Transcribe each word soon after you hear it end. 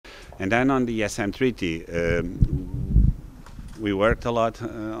And then on the ESM treaty, we worked a lot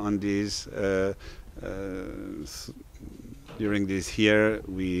on this. During this year,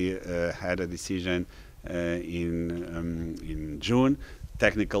 we had a decision in June.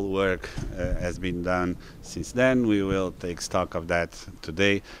 Technical work has been done since then. We will take stock of that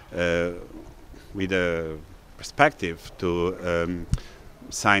today with a perspective to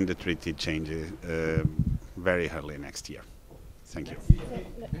sign the treaty changes very early next year. Thank you.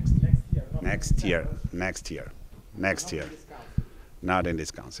 Next year. Not in this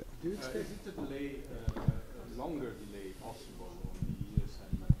council. Do you expect a delay, longer delay possible on the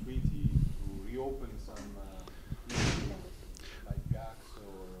ESM treaty to reopen some like gaps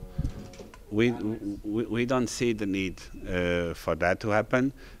or? We don't see the need for that to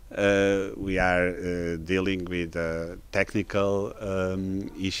happen. We are dealing with technical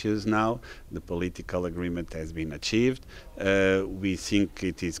issues now. The political agreement has been achieved. We think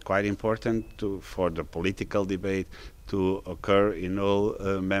it is quite important for the political debate to occur in all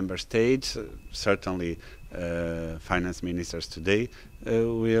member states. Certainly, finance ministers today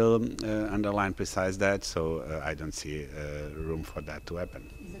will underline precise that, so I don't see room for that to happen.